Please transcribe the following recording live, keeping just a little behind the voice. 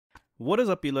What is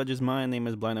up, you legends? My name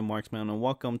is BlindedMarksman and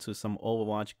welcome to some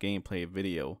Overwatch gameplay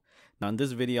video. Now in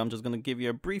this video, I'm just going to give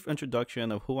you a brief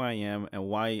introduction of who I am and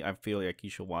why I feel like you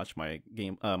should watch my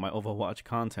Overwatch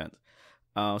content.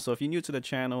 So if you're new to the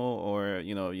channel, or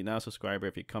you're not a subscriber,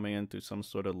 if you're coming in through some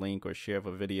sort of link or share of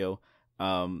a video,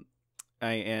 I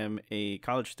am a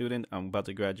college student. I'm about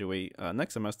to graduate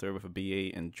next semester with a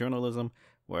BA in journalism,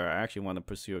 where I actually want to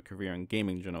pursue a career in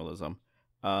gaming journalism.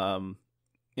 I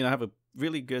have a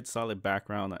really good solid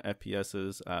background on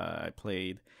FPSs. I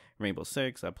played Rainbow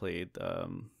Six, I played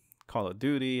Call of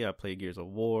Duty, I played Gears of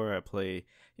War, I play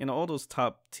all those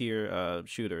top tier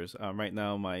shooters. Right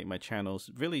now my channel's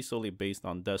really solely based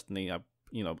on Destiny. I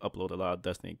upload a lot of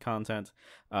Destiny content.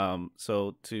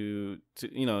 So to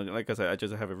like I said, I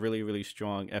just have a really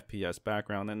strong FPS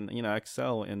background, and I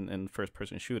excel in first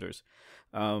person shooters.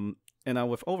 And now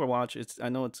with Overwatch, I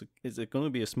know it's going to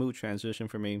be a smooth transition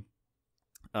for me.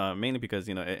 Mainly because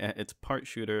it's part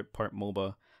shooter, part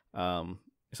MOBA,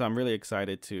 so I'm really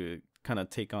excited to kind of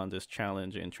take on this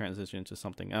challenge and transition to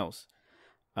something else.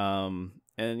 And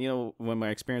when my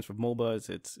experience with MOBA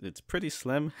is it's pretty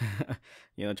slim.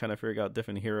 Trying to figure out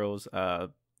different heroes.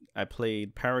 I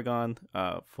played Paragon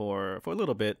for a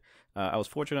little bit. I was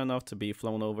fortunate enough to be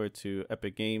flown over to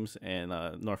Epic Games in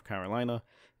North Carolina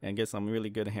and get some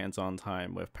really good hands-on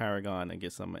time with Paragon and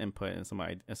get some input and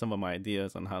some of my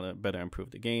ideas on how to better improve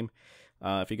the game.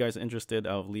 If you guys are interested,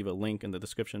 I'll leave a link in the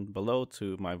description below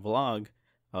to my vlog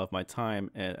of my time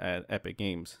at Epic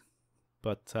Games.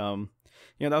 But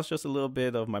that's just a little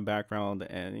bit of my background,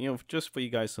 and just for you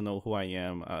guys to know who I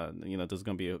am. This is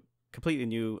gonna be a completely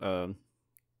new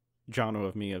genre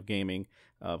of me of gaming,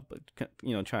 but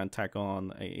try and tack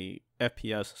on a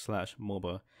FPS /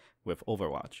 MOBA with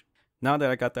Overwatch. Now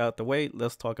that I got that out the way,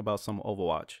 let's talk about some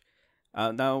Overwatch.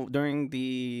 Now during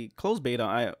the closed beta,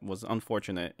 I was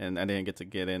unfortunate and I didn't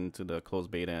get into the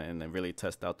closed beta and then really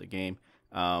test out the game.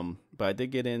 But I did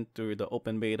get in through the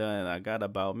open beta, and I got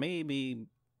maybe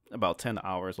about 10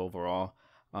 hours overall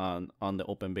on the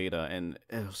open beta, and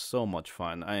it was so much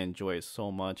fun. I enjoyed it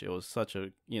so much. It was such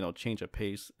a change of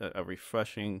pace, a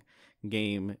refreshing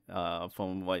game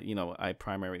from what I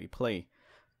primarily play.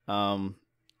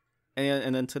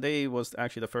 And then today was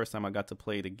actually the first time I got to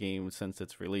play the game since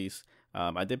its release.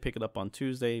 I did pick it up on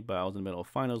Tuesday, but I was in the middle of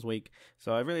finals week,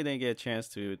 so I really didn't get a chance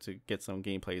to get some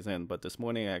gameplays in. But this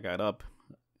morning I got up,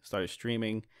 started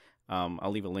streaming.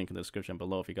 I'll leave a link in the description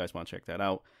below if you guys want to check that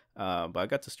out. But I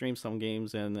got to stream some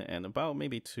games in about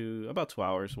maybe 2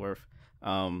 hours worth.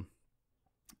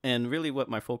 And really what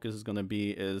my focus is going to be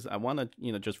is I want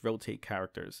to just rotate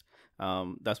characters.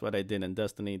 That's what I did in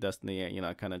Destiny.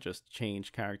 I kind of just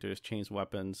change characters, change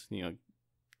weapons,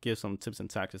 give some tips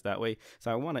and tactics that way.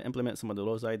 So I want to implement some of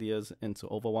those ideas into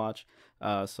Overwatch.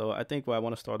 So I think what I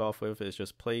want to start off with is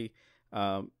just play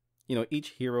each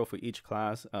hero for each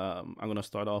class. I'm going to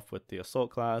start off with the assault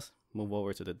class, move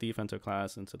over to the defender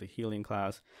class, into the healing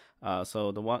class.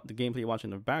 So the gameplay you're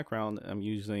watching in the background, I'm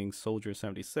using Soldier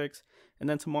 76, and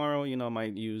then tomorrow I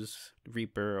might use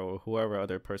Reaper or whoever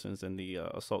other person's in the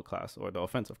assault class or the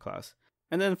offensive class.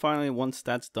 And then finally, once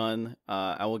that's done,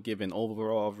 I will give an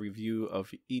overall review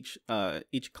of each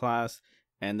class,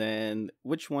 and then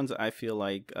which ones I feel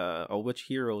like or which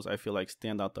heroes I feel like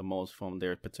stand out the most from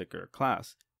their particular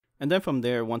class. And then from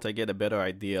there, once I get a better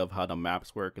idea of how the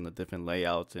maps work and the different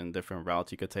layouts and different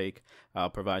routes you could take,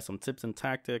 I'll provide some tips and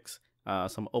tactics,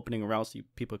 some opening routes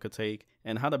people could take,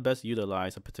 and how to best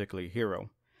utilize a particular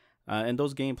hero. And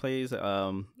those gameplays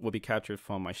will be captured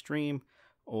from my stream,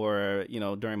 or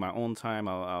during my own time,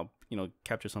 I'll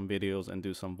capture some videos and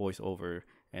do some voiceover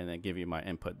and then give you my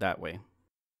input that way.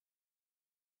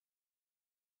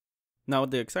 Now,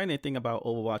 the exciting thing about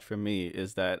Overwatch for me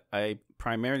is that I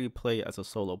primarily play as a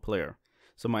solo player.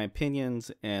 So my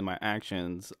opinions and my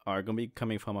actions are going to be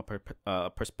coming from a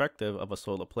perspective of a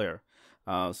solo player.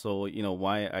 So,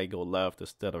 why I go left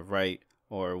instead of right,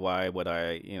 or why would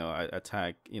I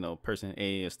attack, person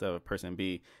A instead of person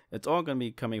B. It's all going to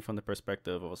be coming from the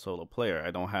perspective of a solo player. I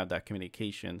don't have that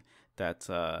communication that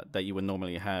you would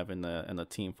normally have in a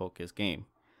team-focused game.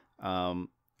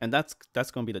 And that's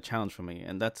going to be the challenge for me,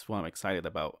 and that's what I'm excited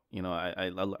about.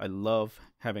 I love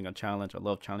having a challenge. I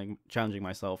love challenging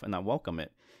myself, and I welcome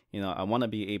it. I want to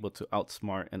be able to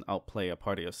outsmart and outplay a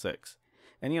party of 6.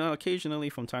 And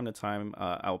occasionally from time to time,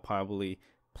 I'll probably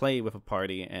play with a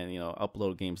party and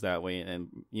upload games that way,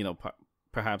 and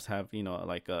perhaps have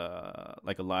like a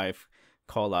live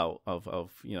call out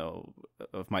of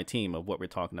my team of what we're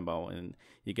talking about, and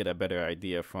you get a better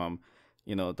idea from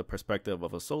the perspective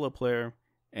of a solo player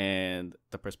and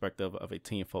the perspective of a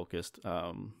team-focused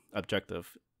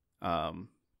objective.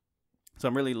 So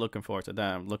I'm really looking forward to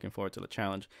that. I'm looking forward to the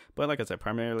challenge. But like I said,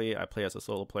 primarily I play as a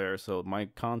solo player, so my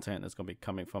content is going to be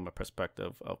coming from a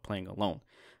perspective of playing alone.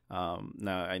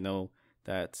 Now I know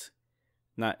that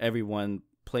not everyone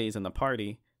plays in the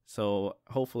party, so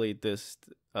hopefully this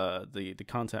the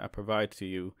content I provide to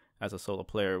you as a solo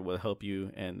player will help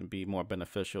you and be more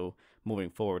beneficial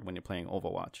moving forward when you're playing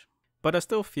Overwatch. But I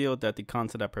still feel that the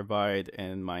content I provide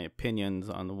and my opinions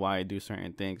on why I do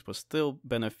certain things will still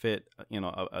benefit,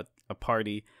 a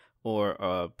party or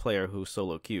a player who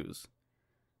solo queues.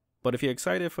 But if you're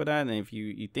excited for that and if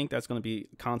you think that's going to be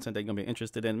content that you're going to be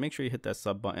interested in, make sure you hit that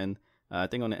sub button. I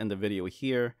think I'm going to end the video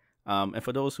here. And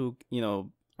for those who,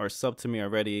 are subbed to me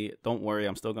already, don't worry,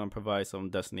 I'm still going to provide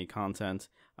some Destiny content.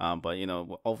 But,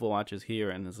 Overwatch is here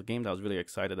and it's a game that I was really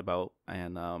excited about.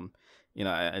 And, I'm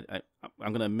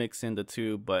gonna mix in the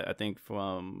two, but I think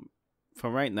from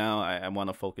right now, I want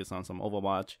to focus on some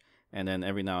Overwatch, and then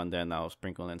every now and then I'll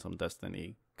sprinkle in some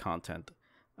Destiny content.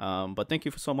 But thank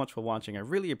you so much for watching. I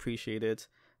really appreciate it.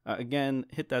 Again,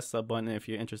 hit that sub button if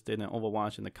you're interested in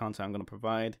Overwatch and the content I'm gonna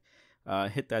provide.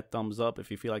 Hit that thumbs up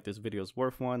if you feel like this video is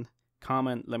worth one.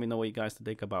 Comment, let me know what you guys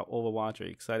think about Overwatch. Are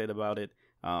you excited about it?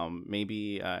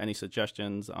 Maybe any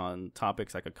suggestions on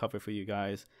topics I could cover for you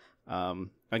guys.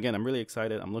 Again, I'm really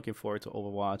excited. I'm looking forward to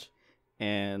Overwatch.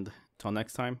 And till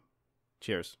next time,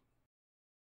 cheers.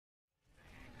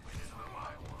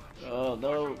 Oh,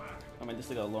 no. I mean, this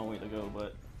still got a long way to go,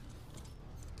 but...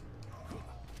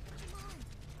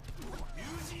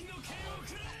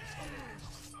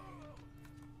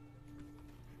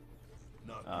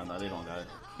 no, they don't got it.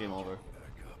 Game over.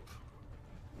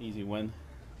 Easy win.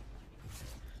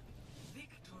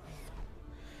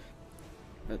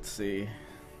 Let's see.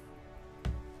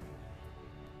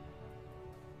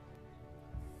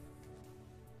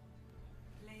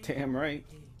 Damn right.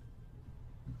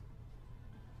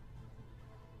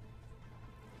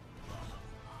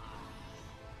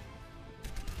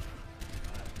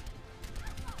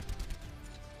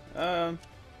 I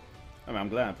mean, I'm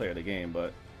glad I played the game,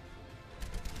 but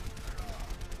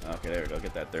okay, there we go.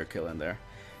 Get that third kill in there.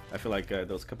 I feel like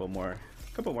those couple more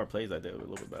plays I did were a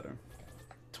little bit better.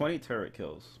 20 turret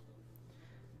kills.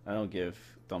 I don't give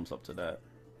thumbs up to that.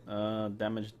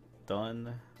 Damage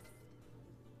done.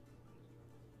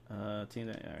 Team.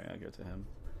 Alright, I'll give it to him.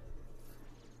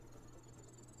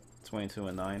 22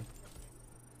 and 9.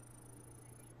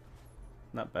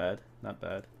 Not bad. Not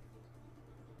bad.